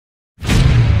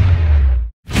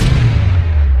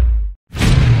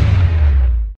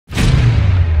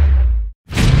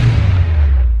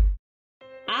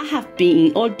have been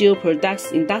in audio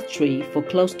products industry for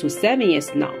close to 7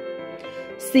 years now.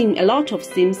 Seeing a lot of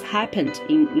things happened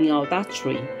in our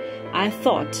industry, I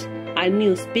thought I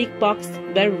knew speakerbox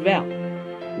very well.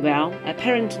 Well,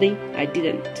 apparently I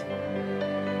didn't.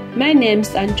 My name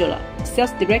is Angela,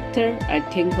 Sales Director at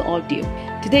TianKe Audio.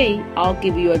 Today, I'll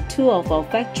give you a tour of our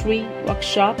factory,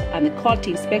 workshop, and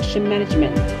quality inspection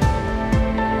management.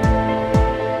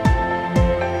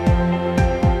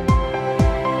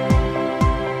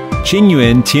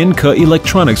 Qingyuan TianKe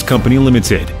Electronics Company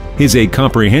Limited is a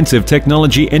comprehensive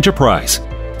technology enterprise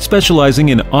specializing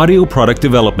in audio product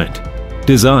development,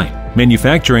 design,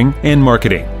 manufacturing, and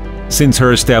marketing. Since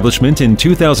her establishment in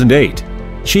 2008,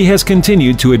 she has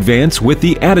continued to advance with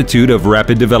the attitude of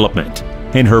rapid development,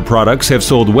 and her products have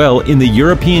sold well in the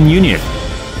European Union,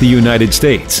 the United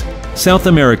States, South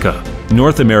America,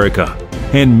 North America,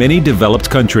 and many developed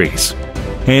countries,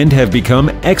 and have become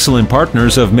excellent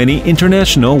partners of many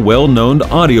international well-known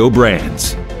audio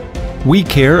brands. We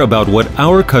care about what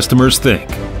our customers think.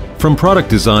 From product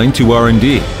design to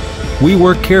R&D, we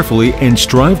work carefully and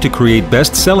strive to create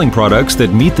best-selling products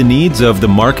that meet the needs of the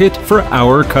market for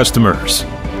our customers.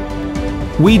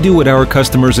 We do what our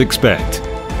customers expect.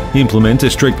 Implement a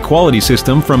strict quality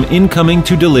system from incoming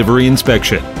to delivery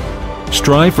inspection.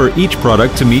 Strive for each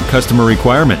product to meet customer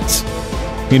requirements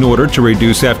in order to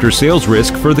reduce after-sales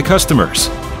risk for the customers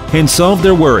and solve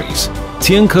their worries.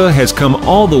 TianKe has come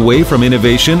all the way from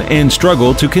innovation and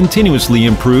struggle to continuously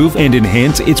improve and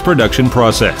enhance its production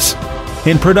process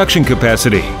and production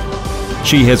capacity.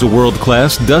 She has a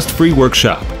world-class dust-free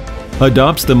workshop,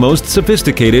 adopts the most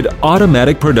sophisticated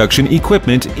automatic production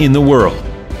equipment in the world,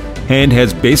 and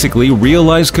has basically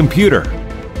realized computer,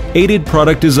 aided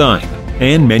product design,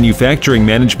 and manufacturing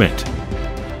management.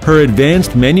 Her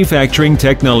advanced manufacturing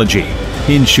technology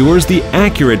ensures the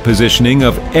accurate positioning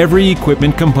of every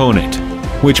equipment component,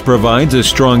 which provides a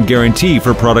strong guarantee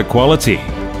for product quality.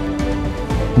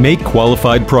 Make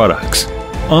qualified products.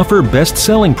 Offer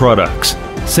best-selling products.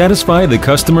 Satisfy the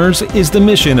customers is the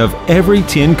mission of every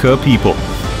TianKe people.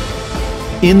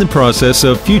 In the process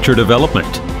of future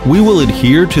development, we will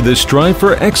adhere to the Strive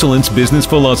for Excellence business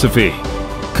philosophy,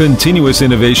 continuous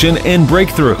innovation and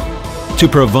breakthrough, to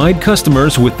provide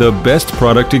customers with the best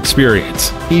product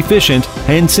experience, efficient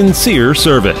and sincere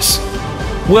service.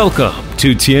 Welcome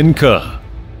to TianKe.